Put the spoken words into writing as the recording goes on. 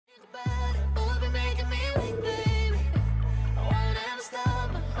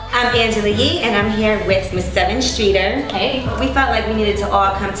I'm Angela Yee, and I'm here with Miss Sevyn Streeter. Hey. We felt like we needed to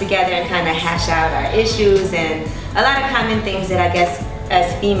all come together and kind of hash out our issues and a lot of common things that I guess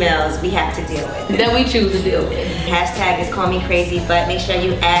as females we have to deal with. That we choose to deal with. Hashtag is call me crazy, but make sure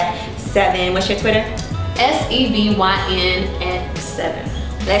you add Sevyn. What's your Twitter? SEVYN@7.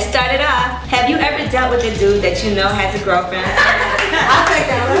 Let's start it off. Have you ever dealt with a dude that you know has a girlfriend? I'll take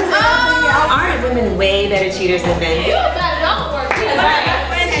that one. Aren't women way better cheaters than men? You got it all work.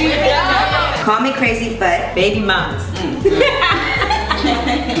 Call me crazy, but baby moms.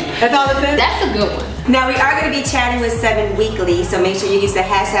 That's all it says? That's a good one. Now we are going to be chatting with Sevyn weekly, so make sure you use the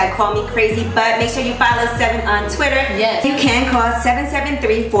hashtag call me crazy, but make sure you follow Sevyn on Twitter. Yes. You can call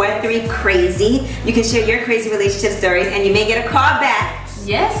 773-43-CRAZY. You can share your crazy relationship stories and you may get a call back.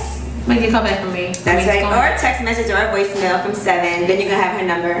 Yes. Make it come back from me. That's right. Or a text message or a voicemail from Sevyn. Then you're going to have her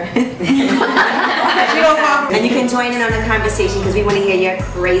number. And you can join in on the conversation because we want to hear your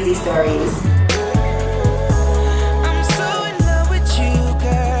crazy stories.